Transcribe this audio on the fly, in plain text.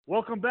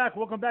Welcome back,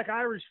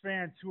 Irish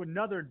fans, to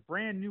another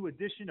brand new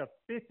edition of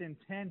Fifth and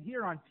 10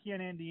 here on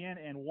TNNDN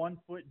and One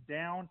Foot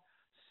Down.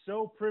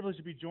 So privileged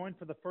to be joined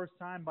for the first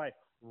time by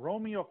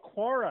Romeo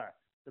Okwara,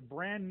 the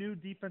brand new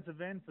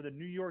defensive end for the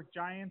New York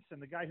Giants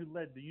and the guy who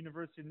led the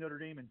University of Notre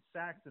Dame in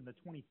sacks in the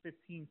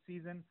 2015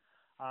 season.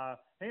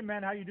 Hey,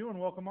 man, how you doing?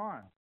 Welcome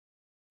on.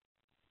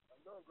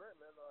 I'm doing great,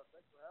 man.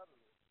 Thanks for having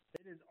me.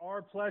 It is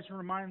our pleasure.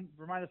 Remind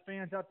the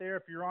fans out there,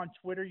 if you're on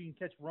Twitter, you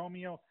can catch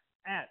Romeo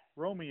at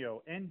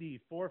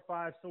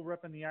RomeoND45, still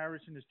repping the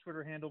Irish in his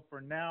Twitter handle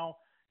for now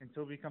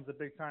until he becomes a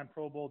big-time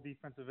Pro Bowl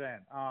defensive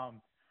end.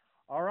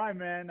 All right,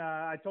 man.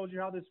 I told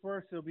you how this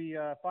works. It'll be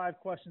 5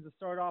 questions to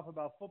start off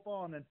about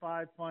football and then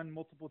 5 fun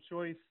multiple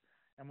choice,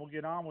 and we'll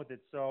get on with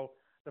it. So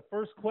the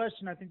first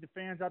question I think the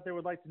fans out there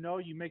would like to know,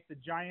 you make the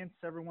Giants.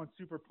 Everyone's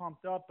super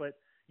pumped up, but,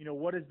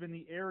 what has been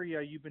the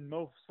area you've been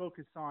most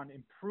focused on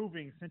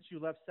improving since you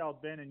left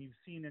South Bend and you've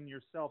seen in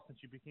yourself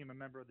since you became a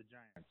member of the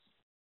Giants?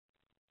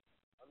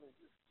 I mean,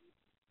 just keep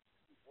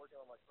working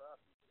on my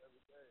craft each and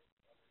every day.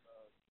 I mean,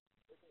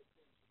 taking a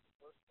team is the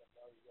first step.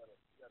 Now you gotta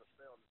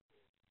stay on the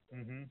team. So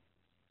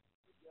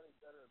keep getting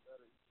better and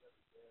better each and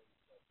every day.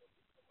 And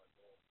focusing on my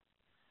goal.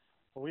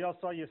 Well, we all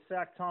saw you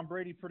sack Tom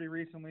Brady pretty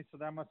recently, so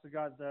that must have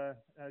got the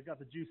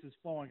juices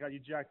flowing, got you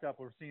jacked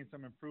up. We're seeing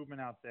some improvement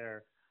out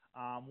there.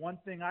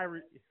 One thing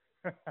Irish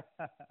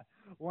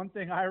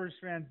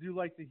fans do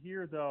like to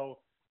hear, though,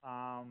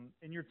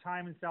 in your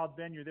time in South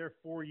Bend, you're there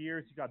 4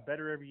 years. You got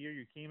better every year.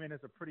 You came in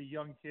as a pretty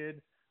young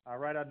kid,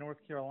 right out of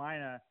North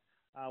Carolina.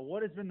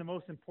 What has been the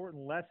most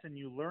important lesson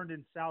you learned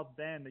in South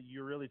Bend that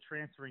you're really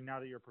transferring now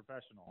that you're a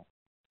professional?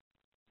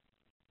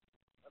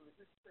 I mean,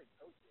 just stay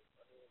coaches.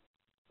 I mean,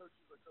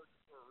 coaches are coaches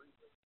for a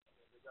reason. I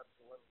mean, they got to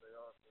the level they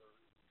are for a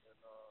reason.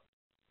 And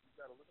you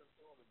got to listen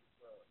to them and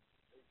just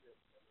take it.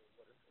 I mean,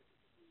 what it could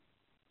be.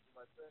 You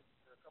might think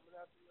they're coming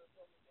after you or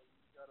something, but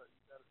you gotta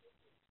take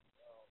it.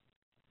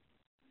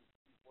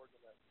 Keep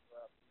working at your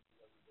craft each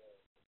and every day.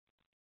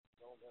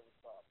 Don't ever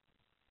stop.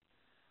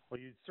 Well,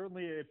 you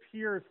certainly, it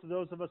appears to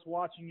those of us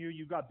watching you,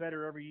 you got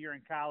better every year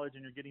in college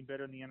and you're getting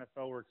better in the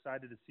NFL. We're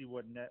excited to see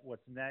what's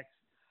next.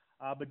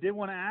 But did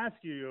want to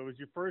ask you, it was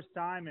your first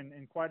time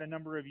in quite a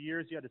number of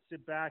years. You had to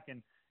sit back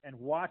and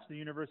watch the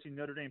University of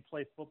Notre Dame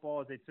play football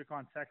as they took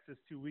on Texas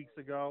 2 weeks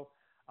ago.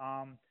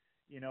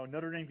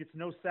 Notre Dame gets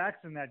no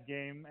sacks in that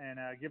game and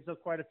gives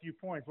up quite a few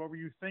points. What were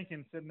you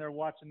thinking sitting there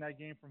watching that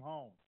game from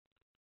home?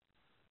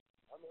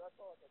 I mean, I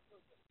felt like I took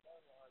some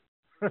timeline,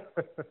 but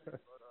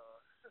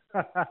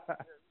yeah,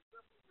 it was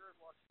definitely weird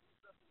watching.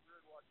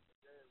 The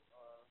game.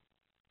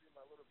 Seeing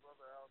my little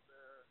brother out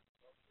there,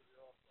 that was pretty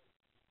awesome.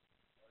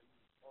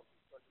 He's also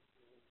special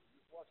team.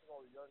 Just watching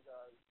all the young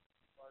guys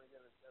trying to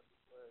get a chance to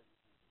play.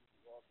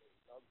 He's awesome.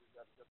 Now we just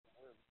got to get some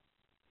wins.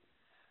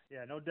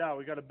 Yeah, no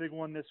doubt. We got a big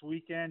one this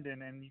weekend,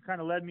 and you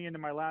kind of led me into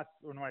my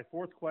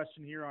fourth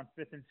question here on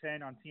 5th and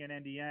 10 on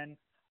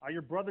TNNDN.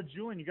 Your brother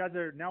Julian, you guys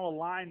are now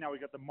aligned. Now we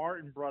got the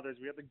Martin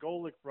brothers, we have the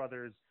Golick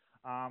brothers.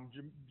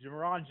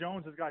 Jamarron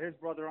Jones has got his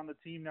brother on the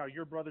team now.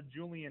 Your brother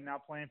Julian now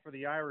playing for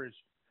the Irish.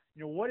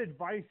 What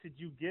advice did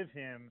you give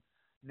him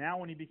now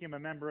when he became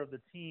a member of the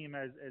team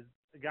as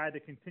a guy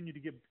that can continue to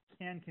get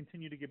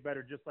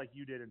better, just like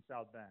you did in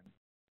South Bend?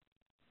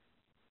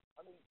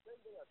 I mean, same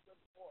thing I said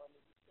before. I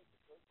mean, just take the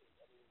coaching.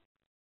 I mean,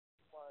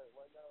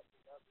 right now, if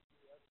you have to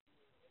do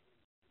everything, I mean,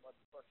 you might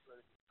be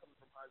frustrated. Coming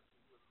from high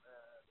school, you was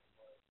mad, and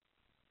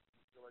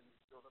you feel like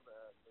you're still the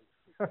man. But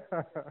you can't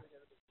take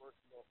anything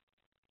personal.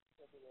 You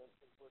can't take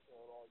anything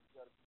personal at all. You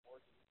got to keep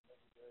working each and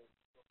every day,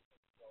 focus on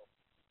yourself,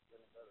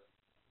 getting better.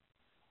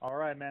 All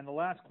right, man. The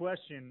last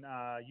question.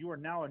 You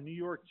are now a New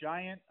York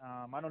Giant.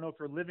 I don't know if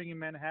you're living in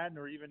Manhattan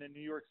or even in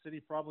New York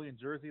City, probably in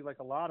Jersey like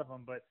a lot of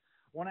them, but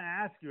I want to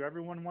ask you,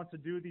 everyone wants to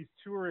do these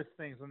tourist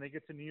things when they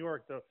get to New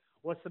York.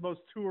 What's the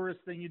most tourist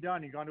thing you've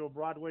done? You gone to a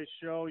Broadway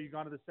show? You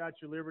gone to the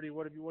Statue of Liberty?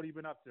 What have you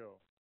been up to?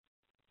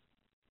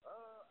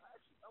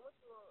 Actually, I went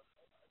to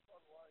I saw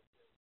the Lion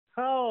King.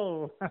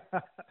 Oh.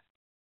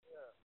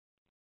 Yeah,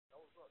 that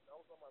was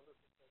on my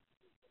list of things to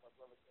do. So my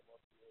brother came up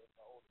here,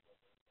 my older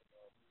brother,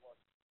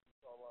 and we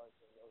saw Lion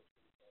King. That was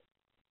pretty fun.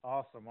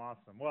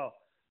 Awesome. Well,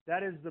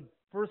 that is the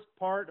first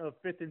part of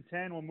 5th and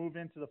 10. We'll move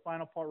into the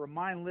final part.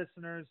 Remind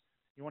listeners,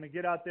 you want to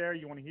get out there,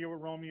 you want to hear what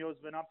Romeo's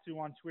been up to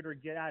on Twitter,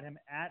 get at him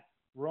at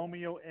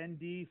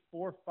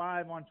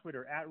RomeoND45 on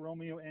Twitter, at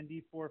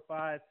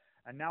RomeoND45.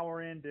 And now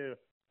we're into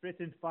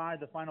 5th and 5,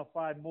 the final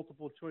 5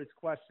 multiple choice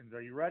questions.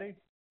 Are you ready?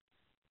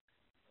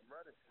 I'm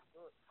ready. Let's do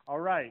it. All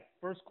right.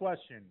 First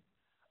question.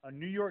 A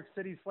New York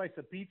City slice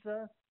of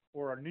pizza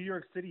or a New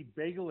York City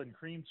bagel and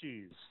cream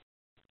cheese?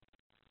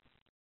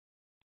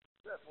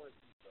 Definitely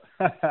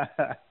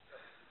pizza.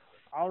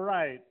 All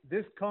right.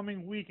 This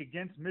coming week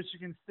against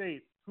Michigan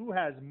State, who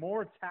has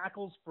more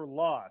tackles for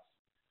loss?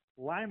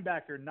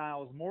 Linebacker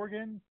Niles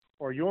Morgan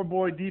or your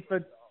boy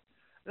defense?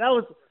 That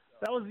was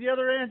the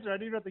other answer. I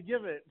didn't even have to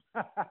give it.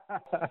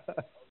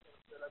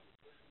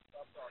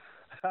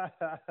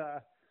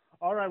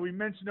 All right. We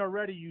mentioned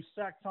already you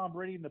sacked Tom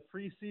Brady in the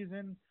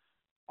preseason.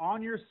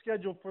 On your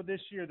schedule for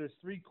this year, there's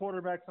three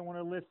quarterbacks I want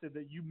to listed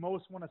that you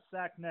most want to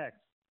sack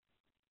next.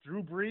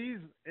 Drew Brees,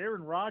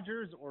 Aaron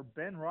Rodgers, or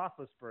Ben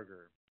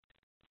Roethlisberger?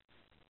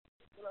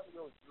 We'll have to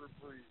go with Drew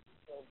Brees.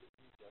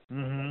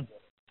 Mm-hmm.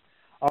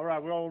 All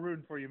right, we're all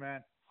rooting for you,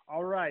 man.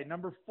 All right,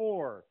 number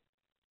 4,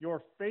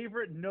 your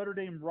favorite Notre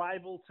Dame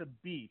rival to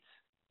beat,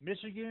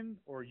 Michigan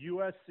or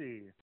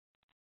USC?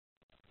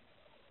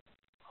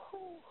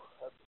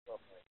 That's a tough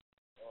one.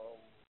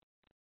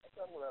 I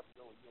kind of would have to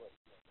go with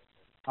USC.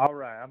 All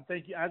right, I'm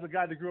thank you. As a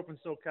guy that grew up in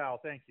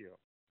SoCal, thank you.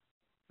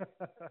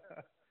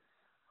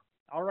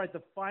 All right,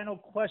 the final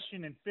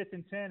question in 5th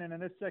and 10, and in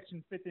this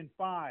section, 5th and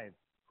 5.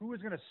 Who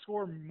is going to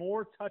score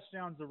more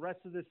touchdowns the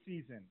rest of this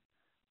season?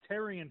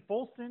 Terrion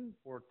Folston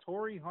or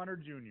Torrey Hunter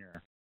Jr.?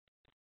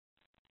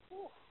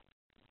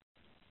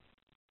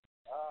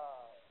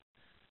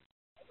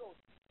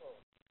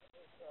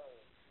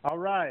 All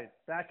right,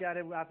 back at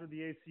it after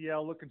the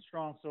ACL, looking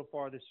strong so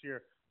far this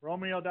year.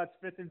 Romeo, that's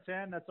 5th and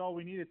 10. That's all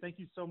we needed. Thank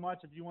you so much.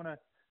 If you want to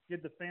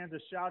give the fans a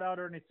shout out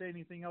or say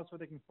anything else where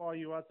they can follow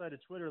you outside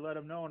of Twitter, let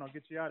them know, and I'll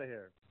get you out of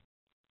here.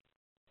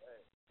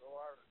 Hey, go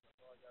Irish. That's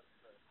all I got to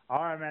say.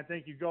 All right, man.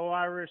 Thank you. Go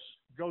Irish.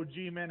 Go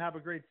G-Men. Have a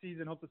great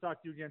season. Hope to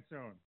talk to you again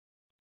soon.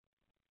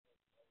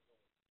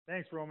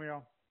 Thanks,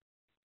 Romeo.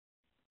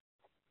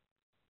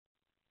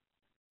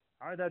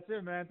 All right, that's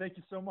it, man. Thank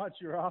you so much.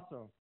 You're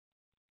awesome.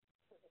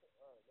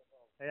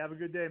 Hey, have a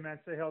good day, man.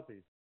 Stay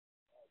healthy.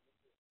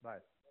 Bye.